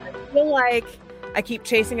feel like I keep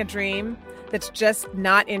chasing a dream that's just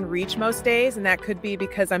not in reach most days. And that could be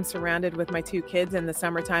because I'm surrounded with my 2 kids in the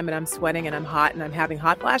summertime and I'm sweating and I'm hot and I'm having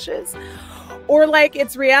hot flashes. Or like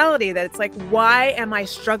it's reality that it's like, why am I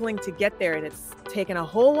struggling to get there? And it's taken a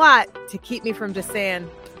whole lot to keep me from just saying,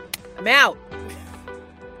 I'm out.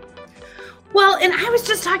 Well, and I was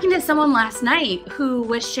just talking to someone last night who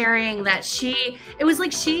was sharing that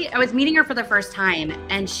I was meeting her for the first time,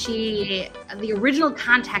 and the original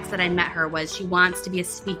context that I met her was she wants to be a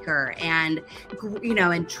speaker and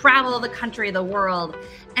travel the country, the world.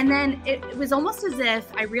 And then it was almost as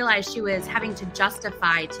if I realized she was having to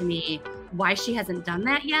justify to me why she hasn't done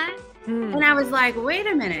that yet. And I was like, wait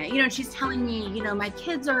a minute, she's telling me, my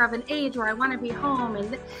kids are of an age where I want to be home.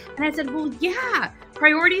 And I said, well, yeah,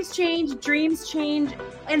 priorities change, dreams change.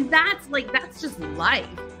 And that's just life.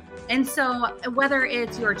 And so whether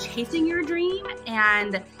it's you're chasing your dream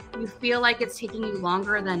and you feel like it's taking you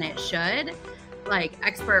longer than it should, like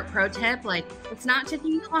expert pro tip, like it's not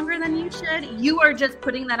taking you longer than you should. You are just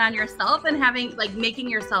putting that on yourself and making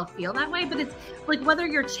yourself feel that way. But it's like whether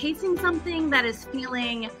you're chasing something that is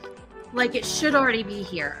feeling like it should already be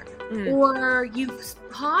here, or you've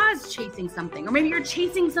paused chasing something, or maybe you're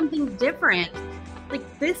chasing something different.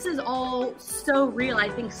 Like this is all so real. I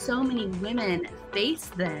think so many women face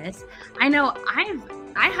this. I know I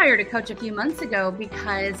hired a coach a few months ago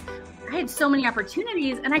because I had so many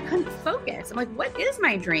opportunities and I couldn't focus. I'm like, what is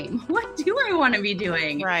my dream? What do I want to be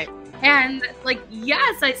doing? Right. And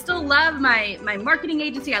yes, I still love my marketing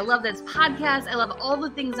agency. I love this podcast. I love all the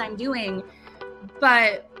things I'm doing,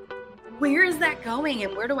 but where is that going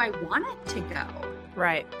and where do I want it to go?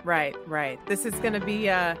 Right. This is going to be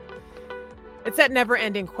it's that never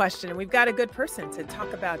ending question. And we've got a good person to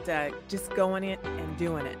talk about just going it and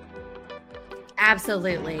doing it.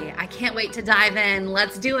 Absolutely. I can't wait to dive in.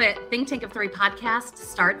 Let's do it. Think Tank of 3 podcast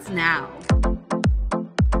starts now.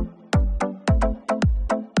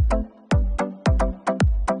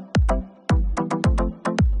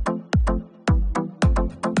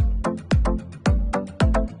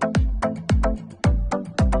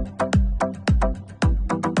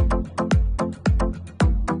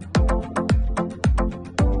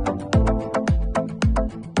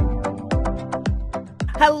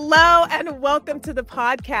 Hello and welcome to the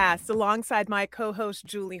podcast. Alongside my co-host,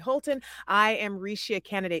 Julie Holton, I am Risha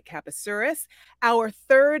Candidate Kapasuris. Our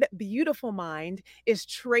third beautiful mind is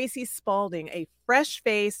Tracey Spaulding, a fresh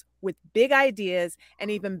face with big ideas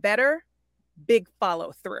and even better, big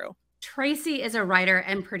follow through. Tracey is a writer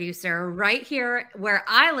and producer right here where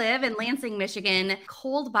I live in Lansing, Michigan,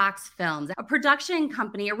 Cold Box Films, a production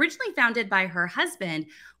company originally founded by her husband.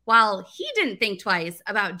 While he didn't think twice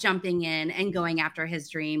about jumping in and going after his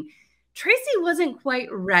dream, Tracey wasn't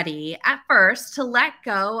quite ready at first to let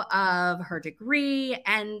go of her degree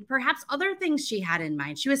and perhaps other things she had in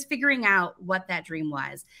mind. She was figuring out what that dream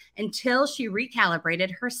was until she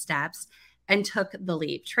recalibrated her steps and took the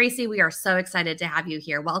leap. Tracey, we are so excited to have you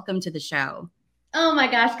here. Welcome to the show. Oh my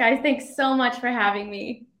gosh, guys. Thanks so much for having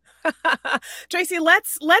me. Tracey,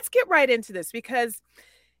 let's get right into this because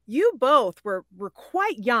you both were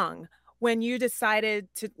quite young when you decided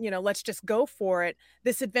to, let's just go for it.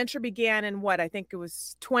 This adventure began in I think it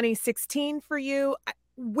was 2016 for you.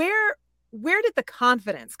 Where did the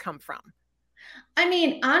confidence come from? I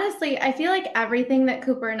mean, honestly, I feel like everything that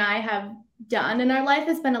Cooper and I have done in our life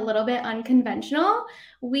has been a little bit unconventional.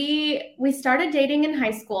 We started dating in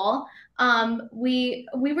high school. We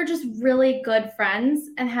were just really good friends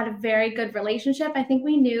and had a very good relationship. I think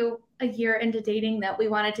we knew a year into dating that we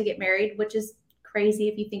wanted to get married, which is crazy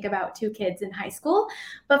if you think about 2 kids in high school.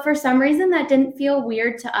 But for some reason, that didn't feel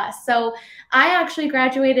weird to us. So I actually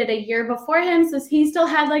graduated a year before him. So he still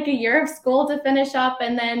had like a year of school to finish up.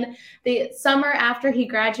 And then the summer after he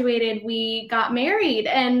graduated, we got married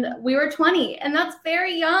and we were 20. And that's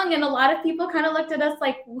very young. And a lot of people kind of looked at us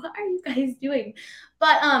like, what are you guys doing?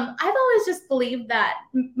 But I've always just believed that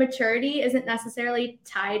maturity isn't necessarily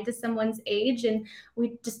tied to someone's age. And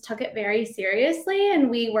we just took it very seriously. And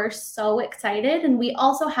we were so excited. And we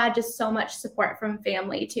also had just so much support from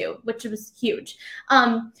family too, which was huge.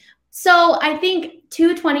 So I think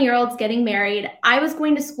 2 20-year-olds getting married, I was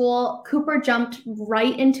going to school. Cooper jumped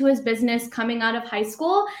right into his business coming out of high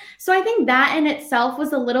school. So I think that in itself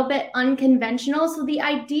was a little bit unconventional. So the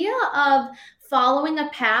idea of following a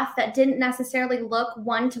path that didn't necessarily look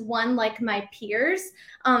one-to-one like my peers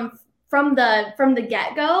from the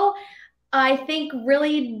get-go, I think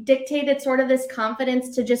really dictated sort of this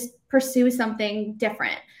confidence to just pursue something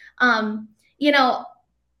different.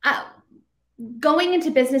 going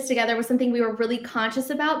into business together was something we were really conscious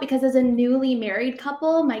about, because as a newly married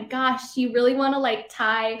couple, my gosh, you really want to like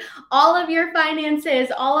tie all of your finances,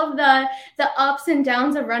 all of the ups and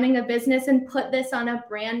downs of running a business, and put this on a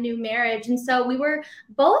brand new marriage. And so we were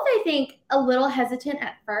both, I think, a little hesitant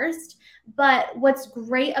at first. But what's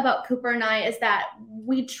great about Cooper and I is that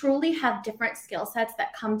we truly have different skill sets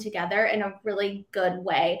that come together in a really good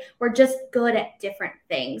way. We're just good at different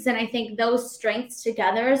things. And I think those strengths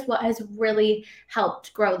together is what has really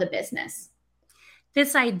helped grow the business.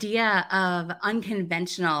 This idea of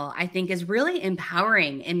unconventional, I think, is really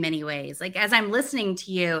empowering in many ways. Like, as I'm listening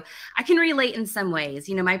to you, I can relate in some ways.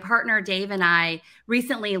 You know, my partner, Dave, and I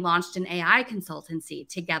recently launched an AI consultancy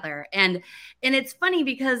together. And it's funny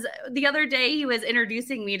because the other day he was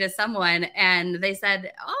introducing me to someone and they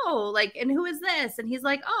said, oh, like, and who is this? And he's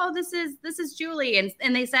like, oh, this is Julie.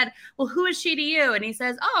 And they said, well, who is she to you? And he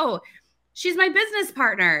says, oh, she's my business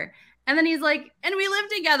partner. And then he's like, and we live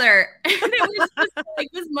together. And it was just like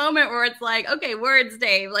this moment where it's like, okay, words,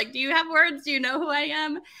 Dave. Like, do you have words? Do you know who I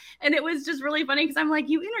am? And it was just really funny because I'm like,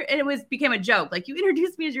 and it became a joke. Like, you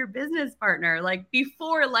introduced me as your business partner, like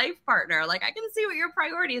before life partner. Like, I can see what your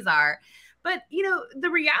priorities are. But, you know, the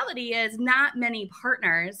reality is not many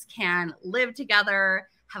partners can live together,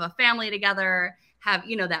 have a family together, have,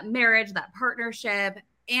 you know, that marriage, that partnership,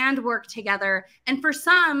 and work together. And for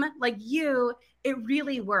some, like you, it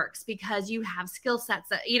really works because you have skill sets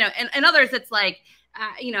that, you know, and others, it's like,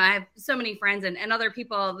 you know, I have so many friends and other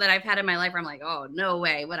people that I've had in my life where I'm like, oh, no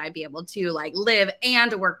way would I be able to like live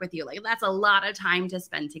and work with you. Like, that's a lot of time to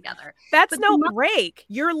spend together. That's no break.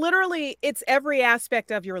 You're literally, it's every aspect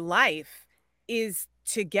of your life is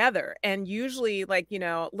together. And usually, like, you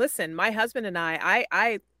know, listen, my husband and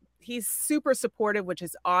I he's super supportive, which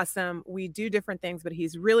is awesome. We do different things, but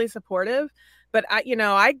he's really supportive. But I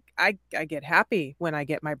get happy when I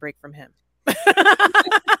get my break from him.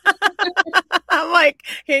 I'm like,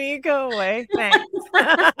 can you go away? Thanks.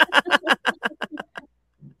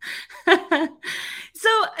 So,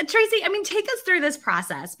 Tracey, I mean, take us through this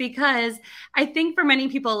process, because I think for many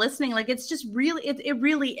people listening, like, it's just really, it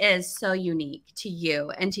really is so unique to you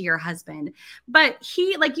and to your husband. But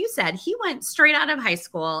he, like you said, he went straight out of high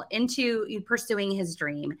school into pursuing his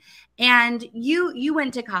dream, and you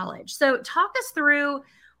went to college. So talk us through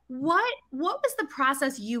what was the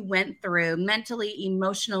process you went through mentally,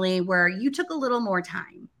 emotionally, where you took a little more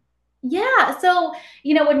time? Yeah. So,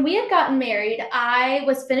 you know, when we had gotten married, I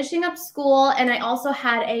was finishing up school, and I also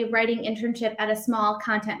had a writing internship at a small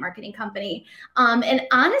content marketing company. And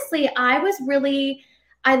honestly, I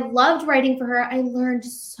loved writing for her. I learned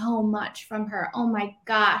so much from her. Oh my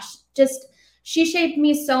gosh. She shaped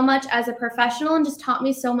me so much as a professional and just taught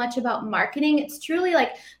me so much about marketing. It's truly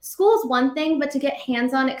like, school's one thing, but to get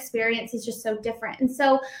hands-on experience is just so different. And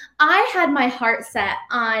so I had my heart set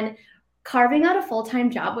on carving out a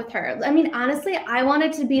full-time job with her. I mean, honestly, I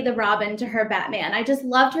wanted to be the Robin to her Batman. I just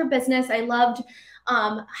loved her business. I loved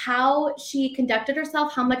how she conducted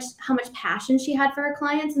herself, how much passion she had for her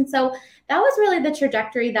clients. And so that was really the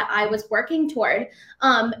trajectory that I was working toward.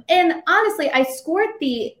 And honestly,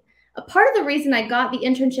 a part of the reason I got the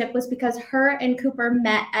internship was because her and Cooper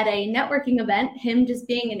met at a networking event, him just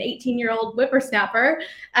being an 18-year-old whippersnapper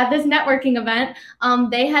at this networking event.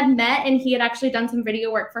 They had met, and he had actually done some video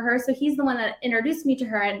work for her. So he's the one that introduced me to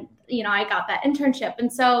her, and, you know, I got that internship.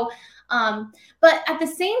 And so, but at the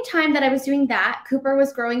same time that I was doing that, Cooper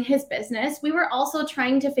was growing his business. We were also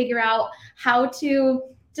trying to figure out how to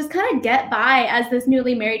just kind of get by as this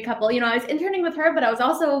newly married couple. You know, I was interning with her, but I was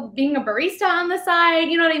also being a barista on the side.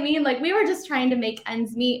 You know what I mean? Like, we were just trying to make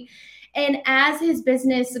ends meet. And as his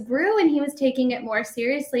business grew and he was taking it more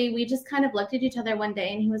seriously, we just kind of looked at each other one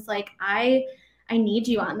day, and he was like, I need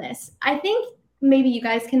you on this. I think maybe you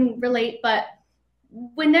guys can relate, but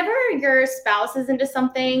whenever your spouse is into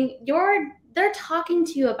something, they're talking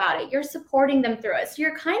to you about it. You're supporting them through it. So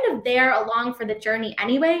you're kind of there along for the journey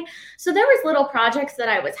anyway. So there was little projects that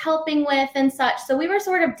I was helping with and such. So we were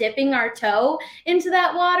sort of dipping our toe into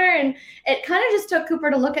that water. And it kind of just took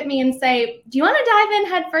Cooper to look at me and say, do you want to dive in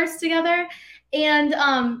head first together? And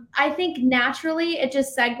I think naturally it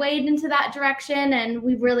just segued into that direction, and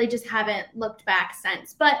we really just haven't looked back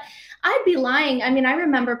since. But I'd be lying. I mean, I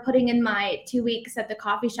remember putting in my 2 weeks at the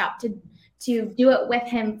coffee shop to do it with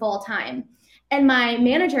him full time. And my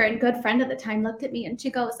manager and good friend at the time looked at me, and she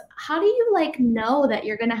goes, how do you know that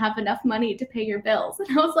you're going to have enough money to pay your bills?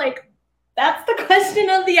 And I was like, that's the question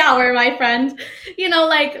of the hour, my friend. You know,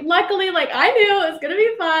 luckily, I knew it was going to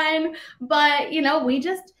be fine. But, you know, we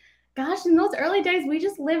just gosh, in those early days, we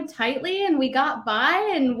just lived tightly and we got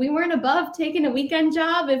by, and we weren't above taking a weekend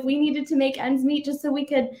job if we needed to make ends meet just so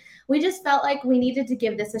we just felt like we needed to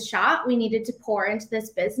give this a shot. We needed to pour into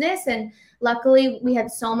this business. And luckily we had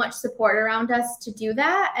so much support around us to do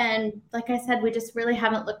that. And like I said, we just really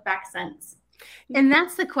haven't looked back since. And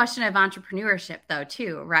that's the question of entrepreneurship, though,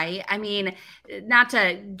 too, right? I mean, not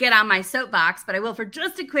to get on my soapbox, but I will for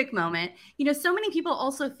just a quick moment. So many people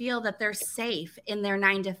also feel that they're safe in their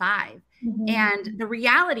 9 to 5. Mm-hmm. And the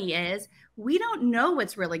reality is, we don't know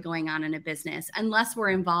what's really going on in a business unless we're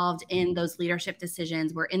involved in those leadership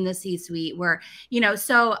decisions. We're in the C-suite.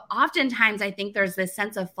 So oftentimes I think there's this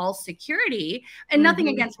sense of false security, and nothing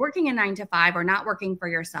against working a 9 to 5 or not working for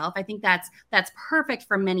yourself. I think that's perfect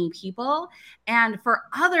for many people. And for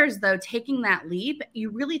others, though, taking that leap, you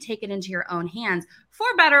really take it into your own hands, for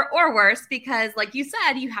better or worse, because like you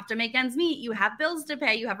said, you have to make ends meet. You have bills to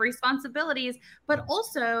pay. You have responsibilities, but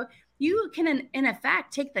also you can, in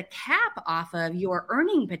effect, take the cap off of your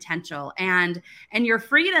earning potential and your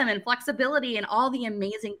freedom and flexibility and all the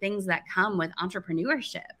amazing things that come with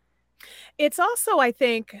entrepreneurship. It's also, I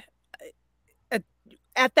think,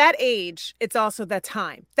 at that age, it's also the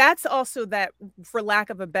time. That's also that, for lack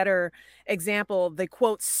of a better example, the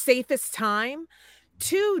quote, safest time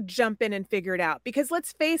to jump in and figure it out. Because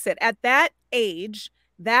let's face it, at that age,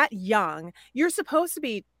 that young, you're supposed to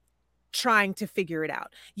be trying to figure it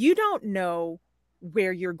out. You don't know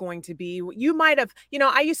where you're going to be. You might have,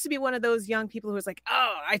 I used to be one of those young people who was like,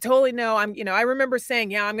 oh, I totally know. I remember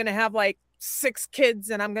saying, yeah, I'm going to have like 6 kids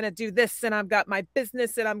and I'm going to do this and I've got my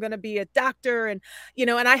business and I'm going to be a doctor. And,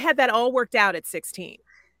 and I had that all worked out at 16.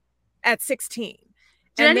 Did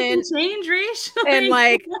anything change, Reesh? And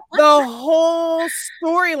like the whole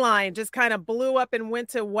storyline just kind of blew up and went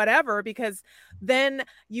to whatever, because then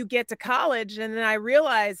you get to college and then I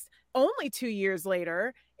realized only 2 years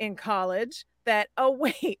later in college that, oh,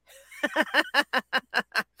 wait,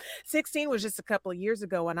 16 was just a couple of years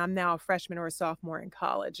ago and I'm now a freshman or a sophomore in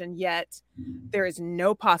college. And yet there is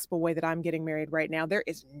no possible way that I'm getting married right now. There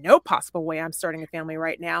is no possible way I'm starting a family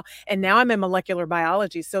right now. And now I'm in molecular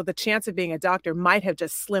biology. So the chance of being a doctor might have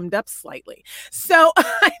just slimmed up slightly. So,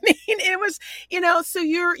 I mean, it was, so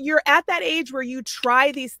you're at that age where you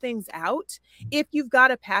try these things out. If you've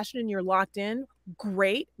got a passion and you're locked in,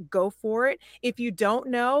 great, go for it. If you don't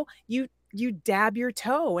know, you dab your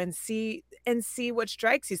toe and see what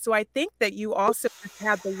strikes you. So I think that you also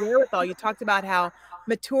have the wherewithal. You talked about how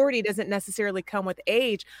maturity doesn't necessarily come with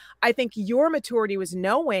age. I think your maturity was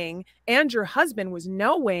knowing, and your husband was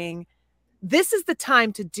knowing, this is the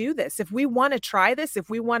time to do this. If we want to try this, if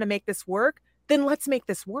we want to make this work, then let's make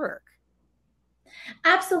this work.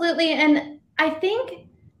 Absolutely. And I think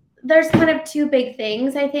there's kind of 2 big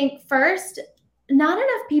things. I think first, not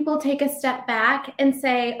enough people take a step back and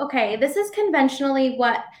say, okay, this is conventionally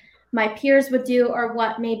what my peers would do or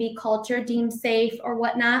what maybe culture deems safe or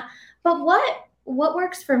whatnot, but what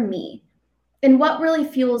works for me and what really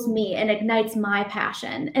fuels me and ignites my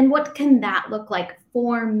passion, and what can that look like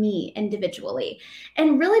for me individually,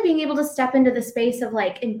 and really being able to step into the space of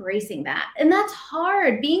like embracing that. And that's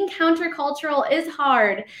hard. Being countercultural is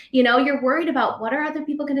hard. You're worried about what are other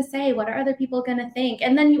people going to say? What are other people going to think?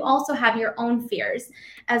 And then you also have your own fears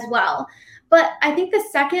as well. But I think the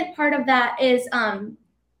second part of that is,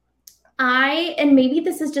 and maybe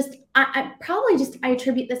this is just, I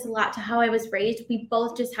attribute this a lot to how I was raised. We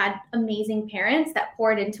both just had amazing parents that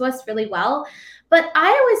poured into us really well. But I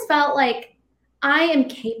always felt like I am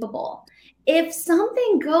capable. If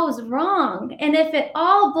something goes wrong and if it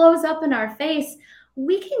all blows up in our face,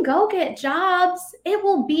 we can go get jobs. It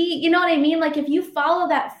will be, you know what I mean? Like if you follow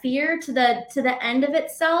that fear to the end of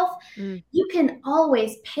itself, you can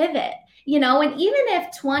always pivot. And even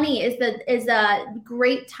if 20 is a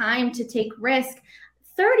great time to take risk,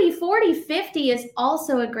 30, 40, 50 is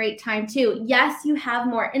also a great time too. Yes, you have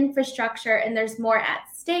more infrastructure and there's more at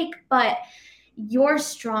stake, but you're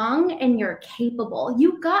strong and you're capable.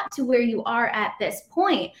 You got to where you are at this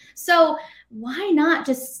point. So why not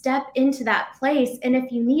just step into that place? And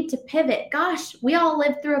if you need to pivot, gosh, we all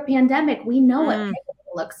lived through a pandemic. We know what pivot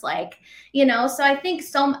looks like, so I think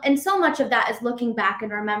so much of that is looking back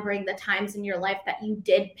and remembering the times in your life that you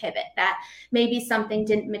did pivot, that maybe something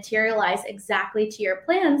didn't materialize exactly to your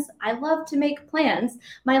plans. I love to make plans.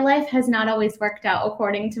 My life has not always worked out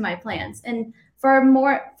according to my plans. And for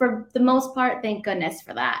the most part, thank goodness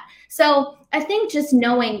for that. So I think just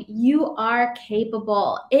knowing you are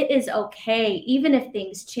capable, it is okay. Even if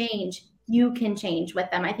things change, you can change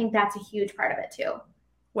with them. I think that's a huge part of it too.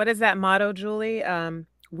 What is that motto, Julie?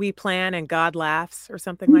 we plan and God laughs or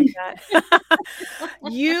something like that.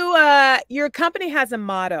 Your company has a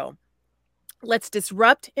motto. Let's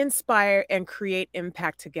disrupt, inspire, and create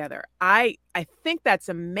impact together. I think that's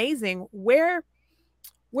amazing. Where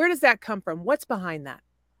does that come from? What's behind that?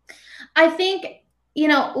 I think,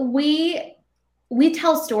 we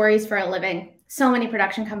tell stories for a living. So many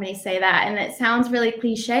production companies say that, and it sounds really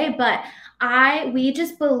cliche, but we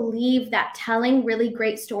just believe that telling really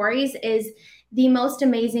great stories is the most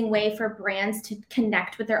amazing way for brands to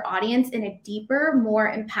connect with their audience in a deeper, more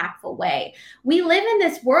impactful way. We live in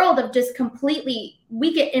this world of just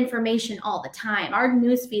we get information all the time. Our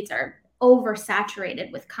news feeds are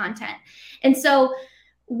oversaturated with content. And so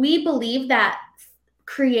we believe that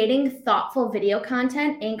creating thoughtful video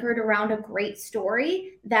content anchored around a great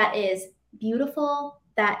story that is beautiful,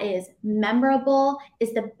 that is memorable,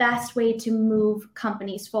 is the best way to move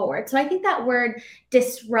companies forward. So I think that word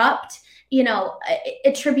disrupt,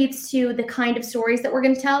 attributes to the kind of stories that we're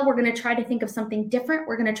going to tell. We're going to try to think of something different.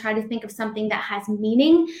 We're going to try to think of something that has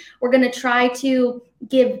meaning. We're going to try to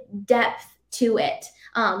give depth to it.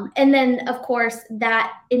 And then, of course,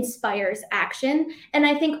 that inspires action. And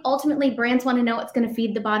I think ultimately brands want to know what's going to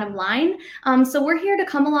feed the bottom line. So we're here to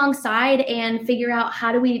come alongside and figure out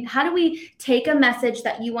how do we take a message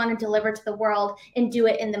that you want to deliver to the world and do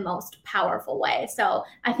it in the most powerful way. So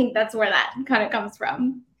I think that's where that kind of comes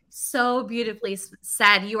from. So beautifully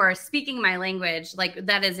said. You are speaking my language. Like,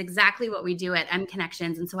 that is exactly what we do at M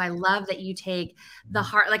Connections. And so I love that you take the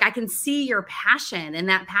heart, like I can see your passion, and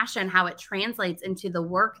that passion, how it translates into the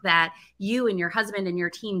work that you and your husband and your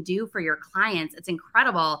team do for your clients. It's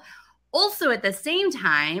incredible. Also, at the same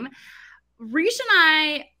time, Reesh and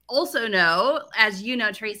I also know, as you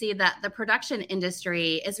know, Tracey, that the production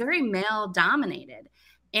industry is very male dominated.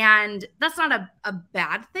 And that's not a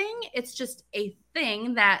bad thing. It's just a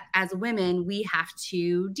thing that as women, we have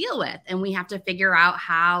to deal with, and we have to figure out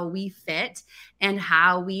how we fit and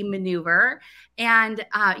how we maneuver. And,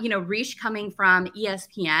 Reesh coming from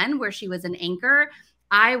ESPN, where she was an anchor,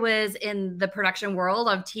 I was in the production world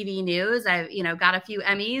of TV news. I've, got a few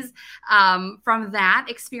Emmys from that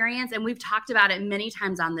experience. And we've talked about it many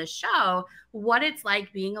times on this show, what it's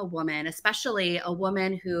like being a woman, especially a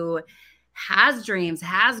woman who has dreams,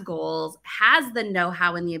 has goals, has the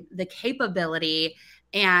know-how and the capability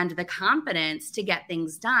and the confidence to get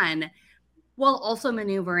things done, while also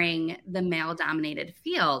maneuvering the male-dominated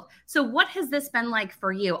field. So what has this been like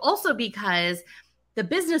for you? Also because the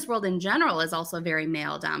business world in general is also very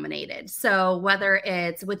male-dominated. So whether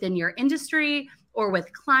it's within your industry or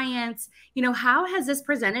with clients, how has this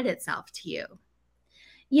presented itself to you?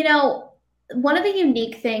 One of the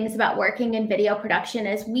unique things about working in video production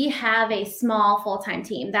is we have a small full-time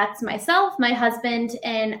team. That's myself, my husband,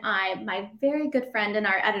 and my very good friend and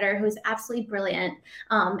our editor, who's absolutely brilliant,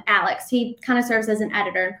 Alex. He kind of serves as an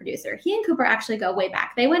editor and producer. He and Cooper actually go way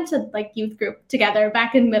back. They went to youth group together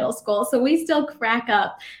back in middle school. So we still crack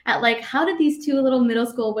up at how did these two little middle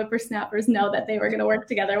school whippersnappers know that they were going to work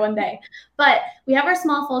together one day? But we have our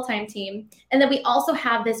small full-time team. And then we also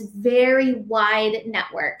have this very wide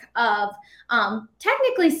network of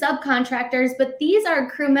technically subcontractors, but these are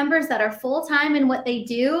crew members that are full-time in what they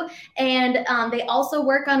do. And they also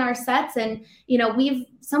work on our sets. And,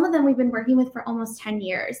 some of them we've been working with for almost 10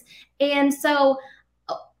 years. And so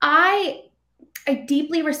I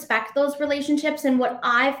deeply respect those relationships. And what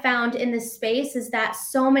I've found in this space is that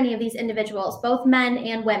so many of these individuals, both men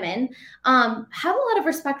and women, have a lot of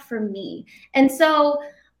respect for me. And so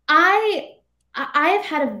I have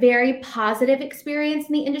had a very positive experience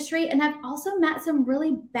in the industry, and I've also met some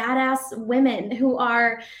really badass women who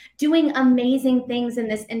are doing amazing things in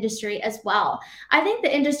this industry as well. I think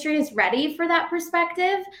the industry is ready for that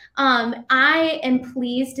perspective. I am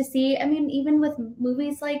pleased to see, even with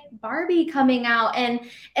movies like Barbie coming out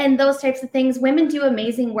and those types of things, women do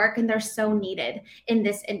amazing work, and they're so needed in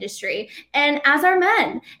this industry, and as are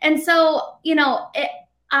men. And so,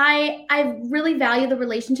 I really value the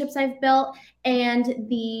relationships I've built and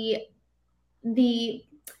the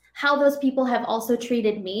how those people have also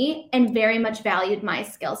treated me and very much valued my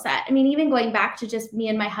skill set. Even going back to just me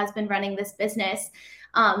and my husband running this business,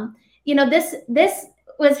 this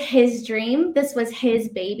was his dream. This was his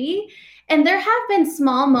baby. And there have been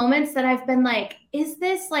small moments that I've been like, is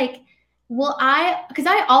this because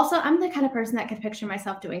I'm the kind of person that could picture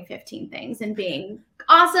myself doing 15 things and being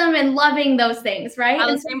awesome and loving those things, right?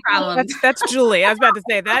 The same problem. That's Julie. I was about to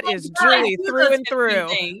say that is Julie through and through.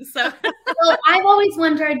 Things, so. Well, I've always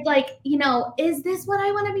wondered, is this what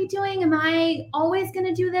I want to be doing? Am I always going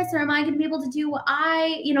to do this, or am I going to be able to do what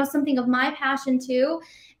something of my passion too?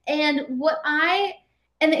 And what I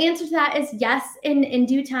And the answer to that is yes, in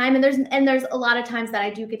due time. And there's a lot of times that I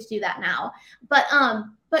do get to do that now. But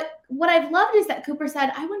what I've loved is that Cooper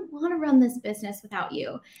said, I wouldn't want to run this business without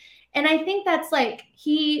you. And I think that's like,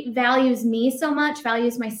 he values me so much,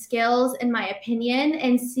 values my skills and my opinion,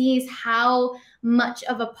 and sees how much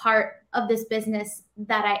of a part of this business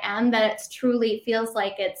that I am, that it's truly feels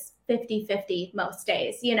like it's 50-50 most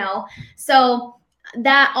days, you know? So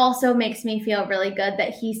that also makes me feel really good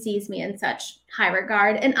that he sees me in such high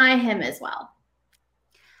regard, and I him as well.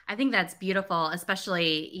 I think that's beautiful,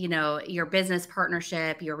 especially, you know, your business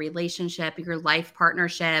partnership, your relationship, your life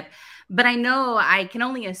partnership. But I know, I can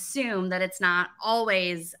only assume that it's not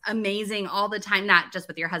always amazing all the time, not just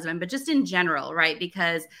with your husband, but just in general, right?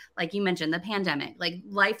 Because like you mentioned, the pandemic, like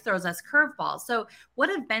life throws us curveballs. So what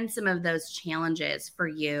have been some of those challenges for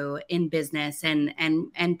you in business,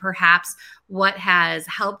 and perhaps what has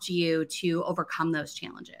helped you to overcome those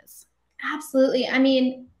challenges? Absolutely. I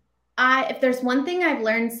mean, if there's one thing I've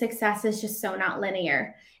learned, success is just so not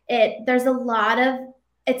linear. There's a lot of,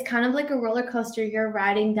 it's kind of like a roller coaster. You're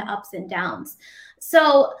riding the ups and downs.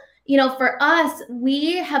 So, you know, for us,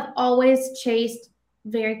 we have always chased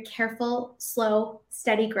very careful, slow,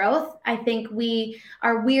 steady growth. I think we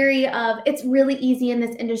are weary of, it's really easy in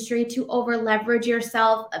this industry to over leverage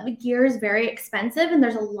yourself. Gear is very expensive, and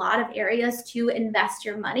there's a lot of areas to invest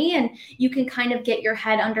your money, and you can kind of get your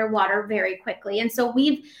head underwater very quickly. And so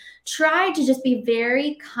we've tried to just be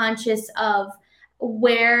very conscious of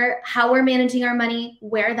how we're managing our money,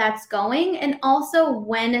 where that's going, and also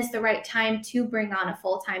when is the right time to bring on a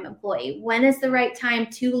full-time employee, when is the right time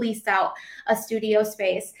to lease out a studio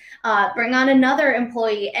space, bring on another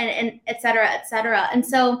employee, and et cetera, et cetera. And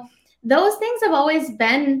so those things have always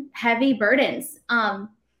been heavy burdens,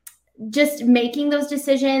 just making those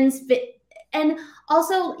decisions. And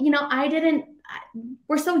also, you know,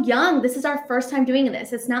 we're so young. This is our first time doing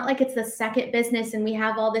this. It's not like it's the second business and we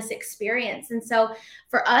have all this experience. And so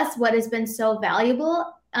for us, what has been so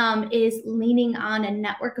valuable is leaning on a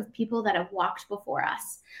network of people that have walked before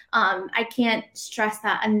us. I can't stress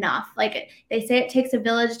that enough. Like they say, it takes a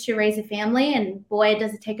village to raise a family, and boy,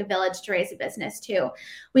 does it take a village to raise a business too.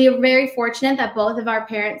 We are very fortunate that both of our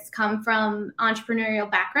parents come from entrepreneurial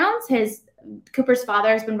backgrounds. Cooper's father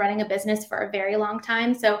has been running a business for a very long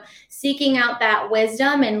time. So seeking out that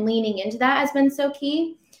wisdom and leaning into that has been so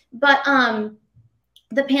key. But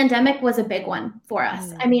the pandemic was a big one for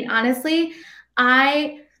us. I mean, honestly,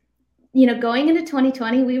 going into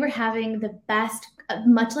 2020, we were having the best,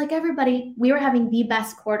 much like everybody, we were having the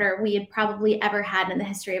best quarter we had probably ever had in the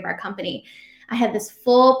history of our company. I had this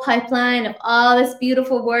full pipeline of all this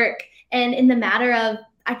beautiful work. And in the matter of,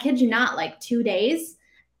 I kid you not, like 2 days,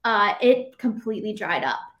 it completely dried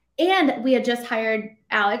up. And we had just hired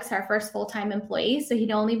Alex, our first full-time employee. So he'd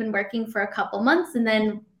only been working for a couple months, and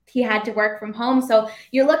then he had to work from home. So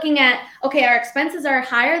you're looking at, okay, our expenses are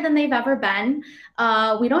higher than they've ever been.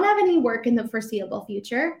 We don't have any work in the foreseeable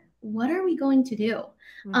future. What are we going to do?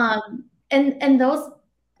 And those,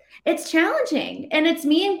 it's challenging. And it's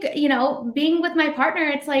me, and, being with my partner,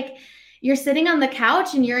 it's like, you're sitting on the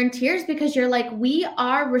couch and you're in tears because you're like, we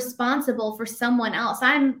are responsible for someone else.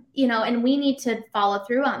 And we need to follow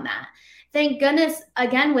through on that. Thank goodness,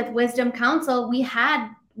 again, with Wisdom Council, we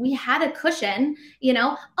had a cushion,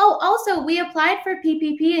 Oh, also we applied for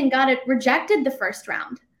PPP and got it rejected the first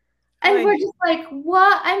round. And We're just like,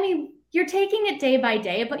 what? I mean, you're taking it day by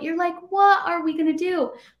day, but you're like, what are we going to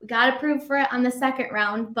do? We got approved for it on the second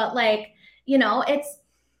round. But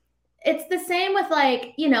it's the same with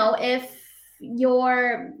if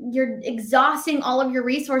you're exhausting all of your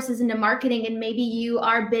resources into marketing, and maybe you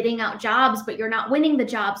are bidding out jobs, but you're not winning the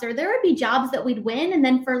jobs, or there would be jobs that we'd win and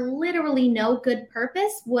then for literally no good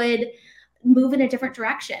purpose would move in a different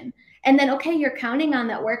direction. And then, okay, you're counting on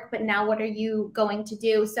that work, but now what are you going to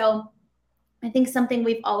do? So I think something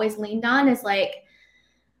we've always leaned on is like,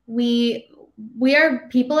 we are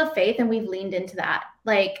people of faith, and we've leaned into that.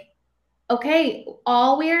 Like, okay,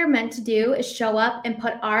 all we are meant to do is show up and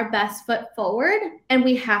put our best foot forward. And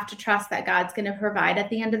we have to trust that God's going to provide at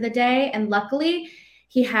the end of the day. And luckily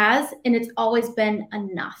he has, and it's always been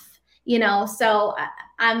enough, so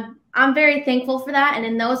I'm very thankful for that. And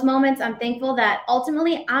in those moments, I'm thankful that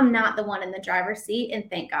ultimately I'm not the one in the driver's seat, and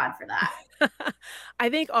thank God for that. I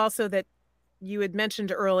think also that you had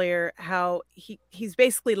mentioned earlier how he's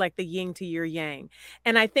basically like the yin to your yang.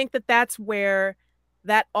 And I think that that's where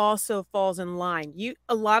that also falls in line.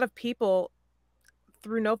 A lot of people,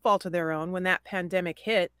 through no fault of their own, when that pandemic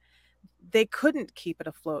hit, they couldn't keep it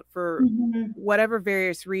afloat for whatever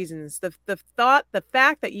various reasons. The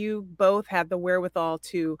fact that you both had the wherewithal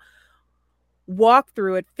to walk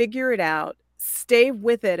through it, figure it out, stay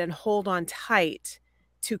with it and hold on tight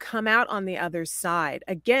to come out on the other side,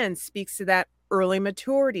 again, speaks to that early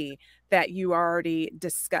maturity that you already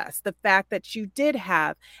discussed. The fact that you did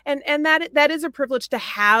have, and that is a privilege to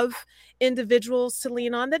have individuals to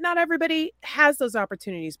lean on, that not everybody has those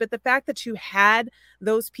opportunities, but the fact that you had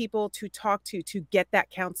those people to talk to get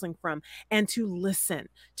that counseling from, and to listen,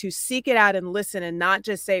 to seek it out and listen, and not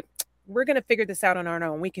just say, we're going to figure this out on our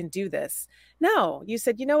own, we can do this. No, you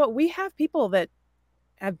said, you know what, we have people that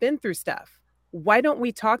have been through stuff. Why don't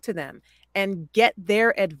we talk to them and get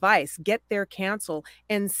their advice, get their counsel,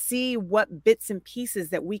 and see what bits and pieces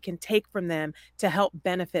that we can take from them to help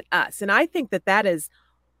benefit us? And I think that that is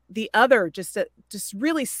the other just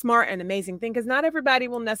really smart and amazing thing, because not everybody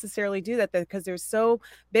will necessarily do that, because they're so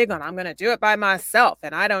big on, I'm going to do it by myself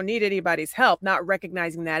and I don't need anybody's help, not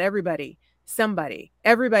recognizing that everybody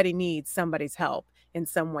needs somebody's help in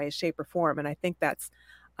some way, shape, or form. And I think that's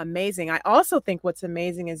amazing. I also think what's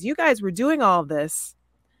amazing is you guys were doing all of this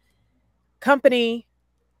company,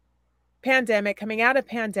 pandemic, coming out of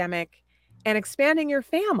pandemic, and expanding your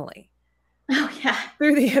family. Oh, yeah.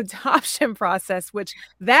 Through the adoption process, which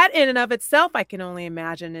that in and of itself, I can only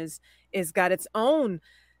imagine is got its own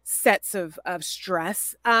sets of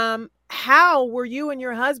stress. How were you and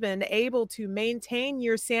your husband able to maintain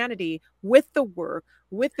your sanity with the work,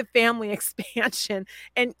 with the family expansion,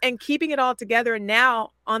 and keeping it all together, and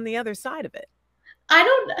now on the other side of it? I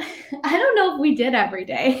don't know if we did every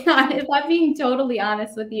day, if I'm being totally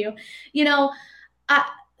honest with you. You know,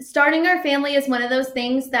 starting our family is one of those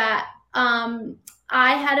things that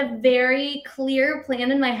I had a very clear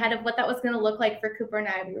plan in my head of what that was going to look like for Cooper and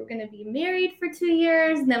I. We were going to be married for 2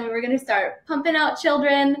 years, and then we were going to start pumping out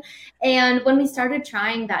children. And when we started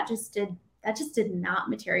trying, that just did not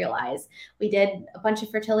materialize. We did a bunch of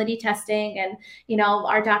fertility testing, and, you know,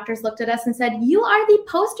 our doctors looked at us and said, you are the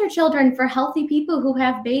poster children for healthy people who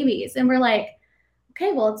have babies. And we're like,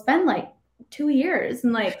 okay, well, it's been like 2 years.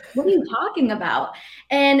 And like, what are you talking about?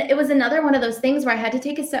 And it was another one of those things where I had to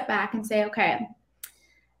take a step back and say, okay,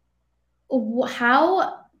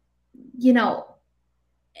 how, you know,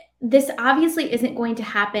 this obviously isn't going to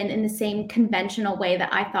happen in the same conventional way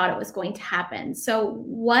that I thought it was going to happen. So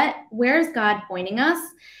where is God pointing us,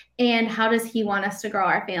 and how does he want us to grow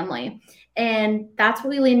our family? And that's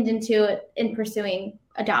what we leaned into in pursuing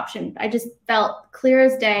adoption. I just felt clear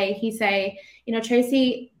as day. He say, you know,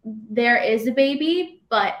 Tracey, there is a baby,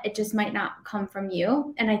 but it just might not come from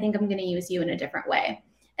you. And I think I'm going to use you in a different way.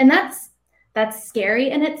 And that's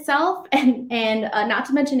scary in itself, and not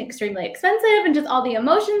to mention extremely expensive, and just all the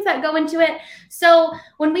emotions that go into it. So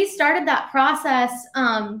when we started that process,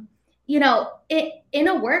 you know, in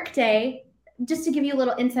a work day, just to give you a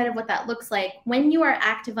little insight of what that looks like, when you are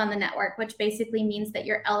active on the network, which basically means that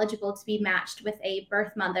you're eligible to be matched with a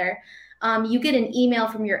birth mother, you get an email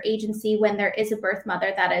from your agency when there is a birth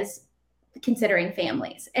mother that is considering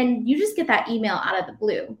families. And you just get that email out of the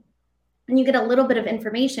blue. And you get a little bit of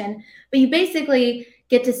information, but you basically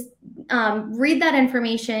get to read that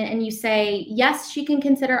information, and you say, yes, she can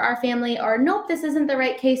consider our family, or nope, this isn't the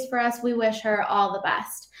right case for us. We wish her all the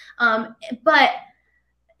best. But,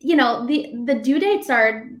 you know, the due dates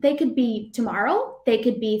they could be tomorrow. They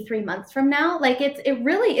could be 3 months from now. Like it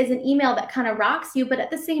really is an email that kind of rocks you. But at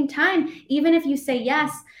the same time, even if you say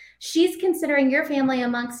yes, she's considering your family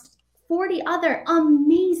amongst 40 other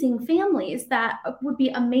amazing families that would be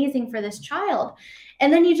amazing for this child.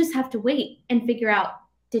 And then you just have to wait and figure out,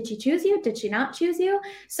 did she choose you? Did she not choose you?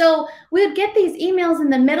 So we would get these emails in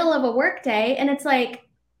the middle of a workday, and it's like,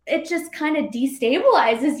 it just kind of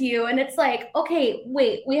destabilizes you. And it's like, okay,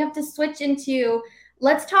 wait, we have to switch into,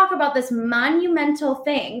 let's talk about this monumental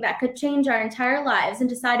thing that could change our entire lives, and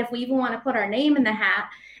decide if we even want to put our name in the hat.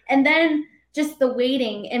 And then just the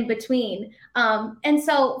waiting in between. And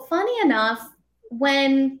so funny enough,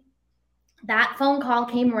 when that phone call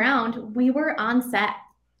came around, we were on set.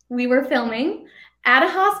 We were filming at a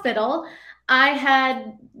hospital. I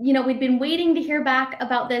had, you know, we'd been waiting to hear back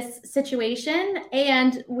about this situation,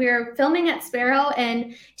 and we're filming at Sparrow.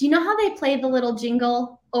 And do you know how they play the little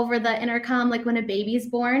jingle over the intercom, like when a baby's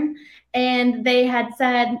born? And they had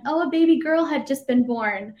said, oh, a baby girl had just been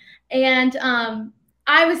born. And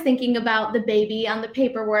I was thinking about the baby on the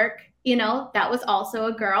paperwork, you know, that was also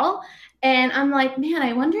a girl. And I'm like, man,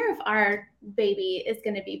 I wonder if our baby is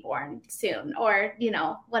going to be born soon, or, you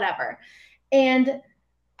know, whatever. And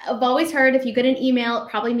I've always heard if you get an email, it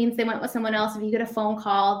probably means they went with someone else. If you get a phone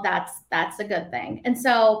call, that's a good thing. And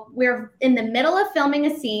so we're in the middle of filming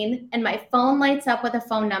a scene and my phone lights up with a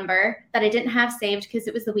phone number that I didn't have saved because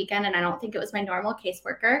it was the weekend and I don't think it was my normal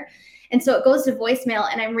caseworker. And so it goes to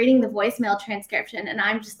voicemail and I'm reading the voicemail transcription and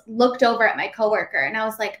I'm just looked over at my coworker and I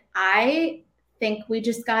was like, I think we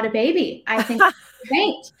just got a baby. I think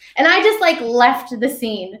faint. And I just like left the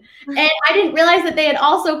scene. And I didn't realize that they had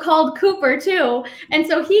also called Cooper too. And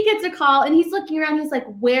so he gets a call and he's looking around. He's like,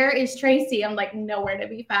 where is Tracey? I'm like, nowhere to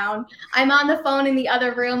be found. I'm on the phone in the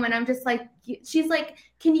other room and I'm just like, she's like,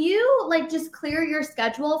 can you like just clear your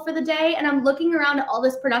schedule for the day? And I'm looking around at all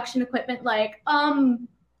this production equipment like,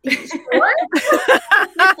 sure.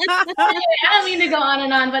 I don't mean to go on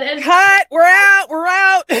and on, but it's cut. We're out.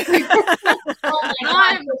 Oh my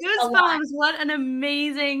God, goosebumps! What an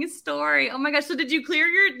amazing story! Oh my gosh! So did you clear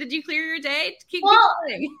your day? Keep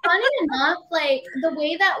going. Funny enough, like the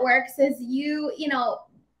way that works is you know.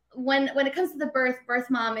 When it comes to the birth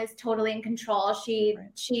mom is totally in control. She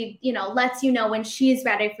lets you know when she's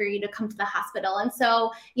ready for you to come to the hospital. And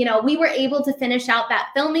so, we were able to finish out that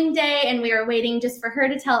filming day and we were waiting just for her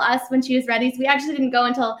to tell us when she was ready. So we actually didn't go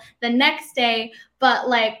until the next day, but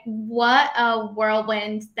like what a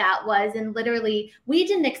whirlwind that was. And literally we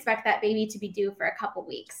didn't expect that baby to be due for a couple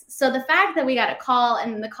weeks. So the fact that we got a call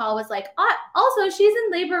and the call was like, also she's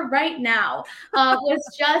in labor right now,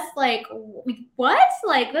 was just like, what?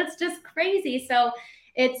 Like, that's just crazy. So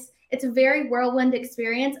it's a very whirlwind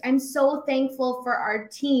experience. I'm so thankful for our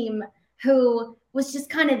team who was just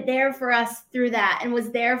kind of there for us through that and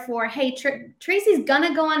was there for, hey, Tracey's going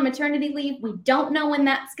to go on maternity leave. We don't know when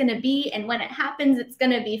that's going to be. And when it happens, it's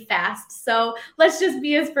going to be fast. So let's just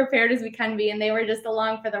be as prepared as we can be. And they were just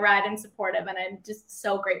along for the ride and supportive. And I'm just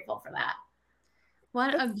so grateful for that.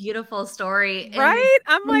 What a beautiful story. Right?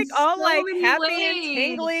 I'm like all like happy and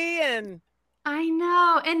tingly and I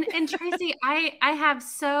know. And Tracey, I have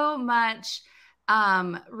so much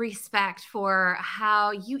respect for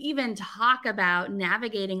how you even talk about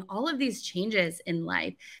navigating all of these changes in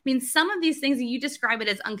life. I mean, some of these things you describe it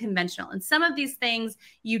as unconventional, and some of these things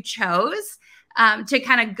you chose to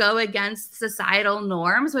kind of go against societal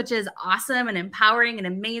norms, which is awesome and empowering and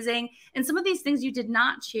amazing. And some of these things you did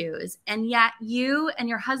not choose. And yet you and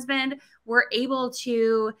your husband were able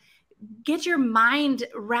to get your mind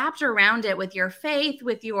wrapped around it with your faith,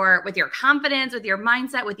 with your confidence, with your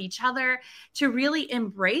mindset, with each other, to really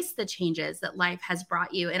embrace the changes that life has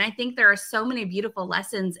brought you. And I think there are so many beautiful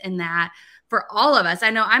lessons in that for all of us. I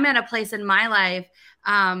know I'm at a place in my life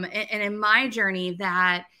and in my journey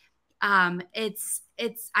that I'm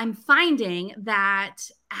finding that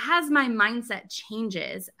as my mindset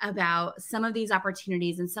changes about some of these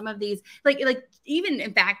opportunities and some of these, like even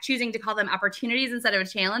in fact, choosing to call them opportunities instead of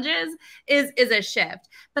challenges is a shift.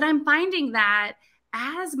 But I'm finding that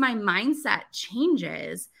as my mindset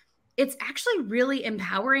changes, it's actually really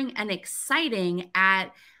empowering and exciting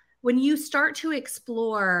when you start to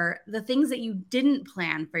explore the things that you didn't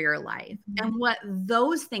plan for your life and what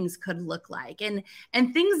those things could look like and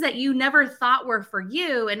things that you never thought were for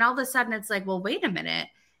you. And all of a sudden it's like, well, wait a minute,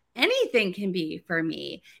 anything can be for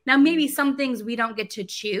me. Now, maybe some things we don't get to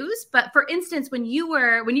choose, but for instance, when you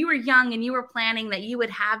were young and you were planning that you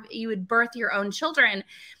would birth your own children,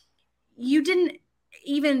 you didn't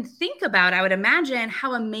even think about, I would imagine,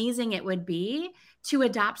 how amazing it would be to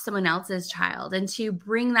adopt someone else's child and to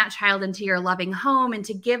bring that child into your loving home and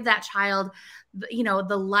to give that child,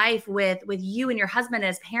 the life with you and your husband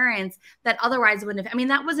as parents that otherwise wouldn't have. I mean,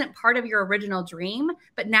 that wasn't part of your original dream,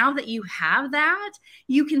 but now that you have that,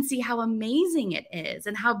 you can see how amazing it is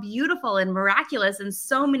and how beautiful and miraculous in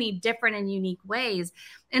so many different and unique ways.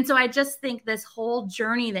 And so I just think this whole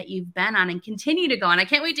journey that you've been on and continue to go on, I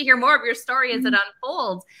can't wait to hear more of your story as it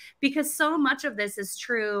unfolds, because so much of this is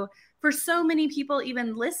true for so many people,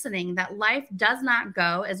 even listening, that life does not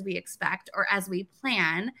go as we expect or as we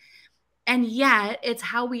plan. And yet it's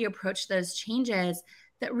how we approach those changes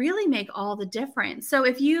that really make all the difference. So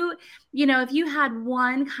if you had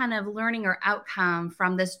one kind of learning or outcome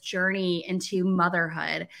from this journey into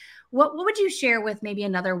motherhood, what would you share with maybe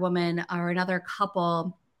another woman or another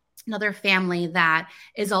couple, another family that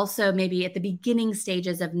is also maybe at the beginning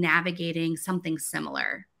stages of navigating something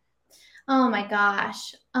similar? Oh my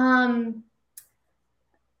gosh.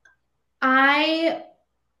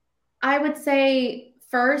 I would say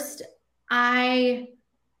first, I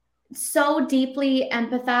so deeply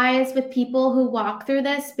empathize with people who walk through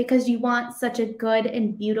this because you want such a good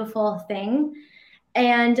and beautiful thing.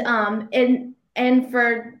 And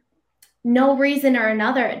for no reason or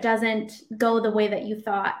another, it doesn't go the way that you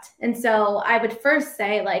thought. And so I would first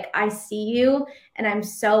say, like, I see you and I'm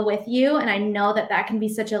so with you. And I know that that can be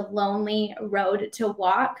such a lonely road to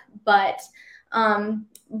walk, but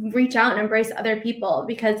reach out and embrace other people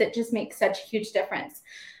because it just makes such a huge difference.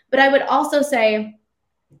 But I would also say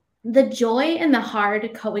the joy and the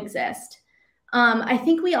hard coexist. I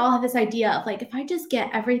think we all have this idea of like, if I just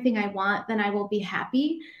get everything I want, then I will be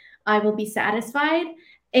happy. I will be satisfied.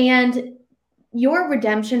 And your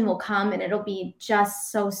redemption will come and it'll be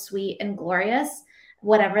just so sweet and glorious,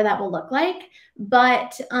 whatever that will look like.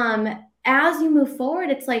 But as you move forward,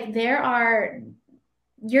 it's like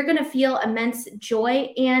you're going to feel immense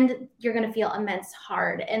joy and you're going to feel immense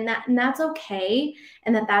hard. And that's okay.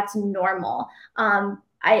 And that's normal.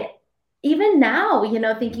 Even now,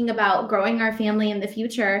 thinking about growing our family in the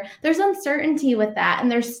future, there's uncertainty with that.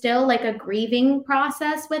 And there's still like a grieving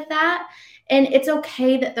process with that. And it's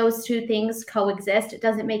okay that those two things coexist. It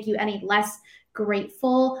doesn't make you any less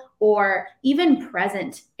grateful or even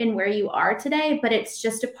present in where you are today, but it's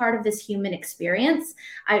just a part of this human experience.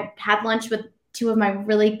 I had lunch with two of my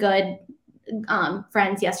really good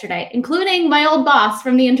friends yesterday, including my old boss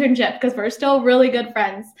from the internship, because we're still really good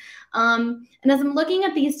friends. And as I'm looking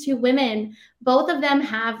at these two women, both of them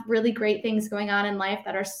have really great things going on in life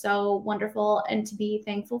that are so wonderful and to be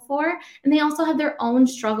thankful for. And they also have their own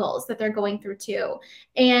struggles that they're going through too.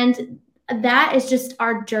 And that is just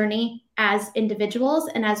our journey as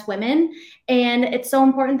individuals and as women. And it's so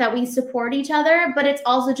important that we support each other, but it's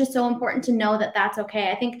also just so important to know that that's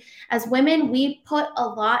okay. I think as women, we put a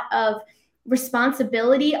lot of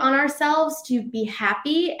responsibility on ourselves to be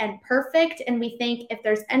happy and perfect. And we think if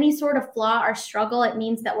there's any sort of flaw or struggle, it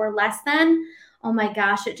means that we're less than. Oh my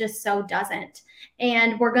gosh, it just so doesn't.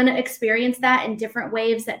 And we're going to experience that in different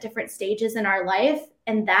waves at different stages in our life.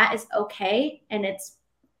 And that is okay. And it's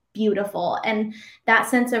beautiful. And that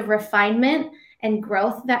sense of refinement and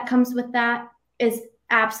growth that comes with that is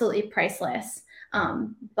absolutely priceless.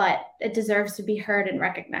 But it deserves to be heard and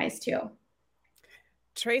recognized too.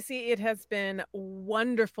 Tracey, it has been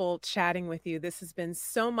wonderful chatting with you. This has been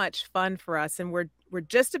so much fun for us, and we're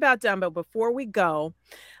just about done. But before we go,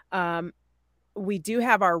 we do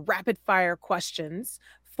have our rapid fire questions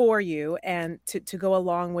for you, and to go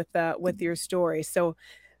along with your story. So,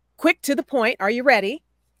 quick to the point. Are you ready?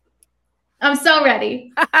 I'm so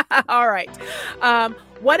ready. All right.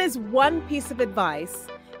 What is one piece of advice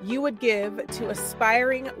you would give to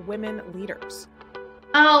aspiring women leaders?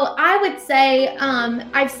 Oh, I would say,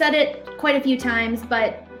 I've said it quite a few times,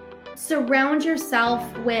 but surround yourself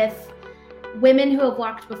with women who have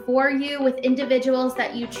walked before you, with individuals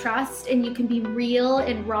that you trust and you can be real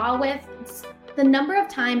and raw with. The number of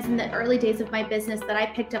times in the early days of my business that I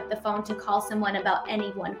picked up the phone to call someone about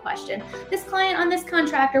any one question, this client on this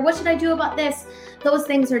contract, or what should I do about this? Those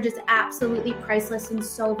things are just absolutely priceless and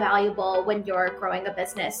so valuable when you're growing a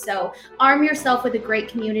business. So arm yourself with a great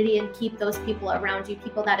community and keep those people around you,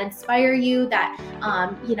 people that inspire you, that,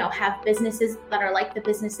 have businesses that are like the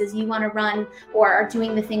businesses you want to run or are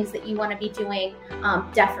doing the things that you want to be doing.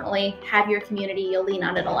 Definitely have your community. You'll lean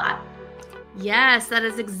on it a lot. Yes, that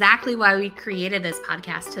is exactly why we created this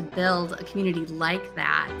podcast, to build a community like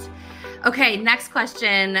that. Okay, next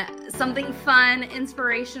question. Something fun,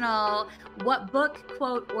 inspirational. What book,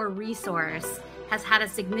 quote, or resource has had a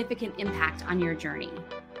significant impact on your journey?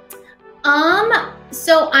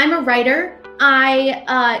 So I'm a writer.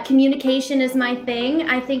 Communication is my thing.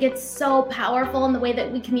 I think it's so powerful in the way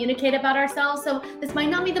that we communicate about ourselves. So this might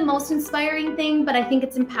not be the most inspiring thing, but I think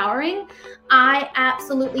it's empowering. I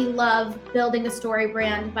absolutely love Building a Story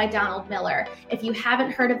Brand by Donald Miller. If you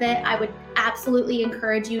haven't heard of it, I would absolutely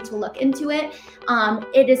encourage you to look into it.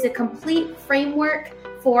 It is a complete framework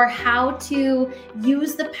for how to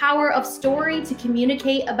use the power of story to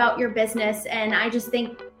communicate about your business. And I just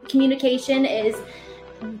think communication is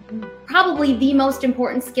probably the most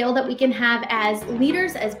important skill that we can have as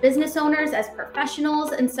leaders, as business owners, as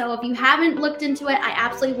professionals. And so if you haven't looked into it, I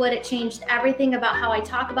absolutely would. It changed everything about how I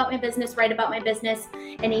talk about my business, write about my business,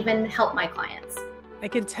 and even help my clients. I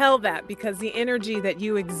can tell that because the energy that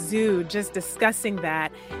you exude just discussing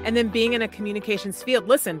that, and then being in a communications field.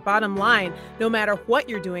 Listen, bottom line, no matter what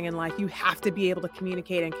you're doing in life, you have to be able to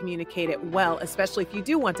communicate and communicate it well, especially if you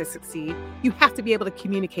do want to succeed. You have to be able to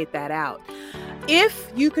communicate that out.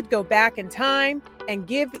 If you could go back in time and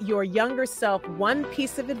give your younger self one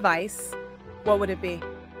piece of advice, what would it be?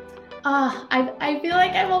 I feel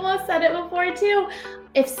like I've almost said it before too.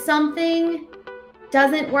 If something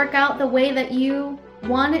doesn't work out the way that you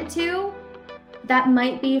want it to, that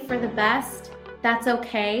might be for the best. That's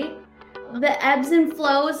okay. the ebbs and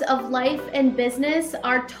flows of life and business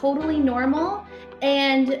are totally normal,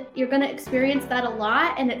 and you're going to experience that a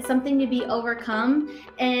lot, and it's something to be overcome.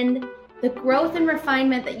 And the growth and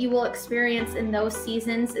refinement that you will experience in those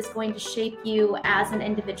seasons is going to shape you as an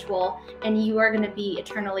individual, and you are going to be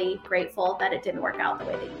eternally grateful that it didn't work out the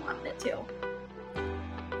way that you wanted it to.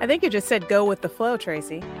 I think you just said go with the flow,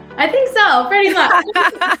 Tracey. I think so, pretty much.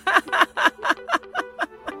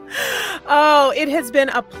 Oh, it has been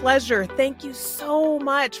a pleasure. Thank you so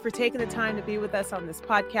much for taking the time to be with us on this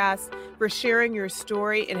podcast, for sharing your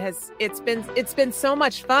story. It's been so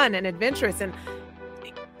much fun and adventurous, and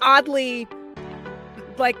oddly,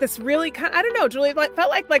 like this really kind, I don't know, Julie,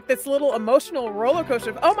 felt like this little emotional roller coaster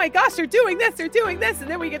of, oh my gosh, they're doing this, and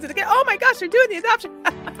then we get to the, oh my gosh, they're doing the adoption.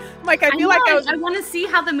 Like, I want to see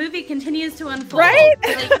how the movie continues to unfold. Right?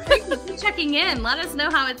 Like, keep checking in. Let us know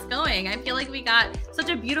how it's going. I feel like we got such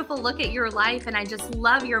a beautiful look at your life, and I just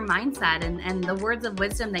love your mindset and the words of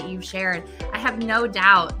wisdom that you've shared. I have no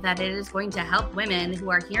doubt that it is going to help women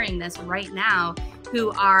who are hearing this right now,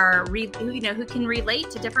 who can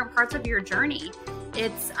relate to different parts of your journey.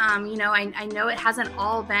 It's, I know it hasn't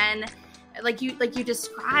all been like you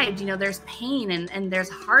described, there's pain and there's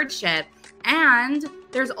hardship, and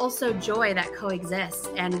there's also joy that coexists.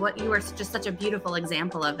 And what you are just such a beautiful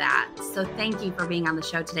example of that. So thank you for being on the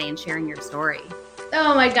show today and sharing your story.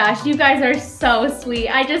 Oh my gosh, you guys are so sweet.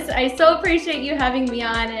 I so appreciate you having me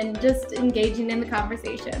on and just engaging in the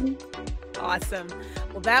conversation. Awesome.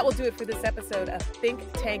 Well, that will do it for this episode of Think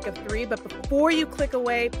Tank of 3. But before you click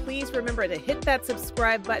away, please remember to hit that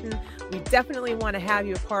subscribe button. We definitely want to have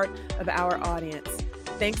you a part of our audience.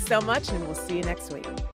 Thanks so much, and we'll see you next week.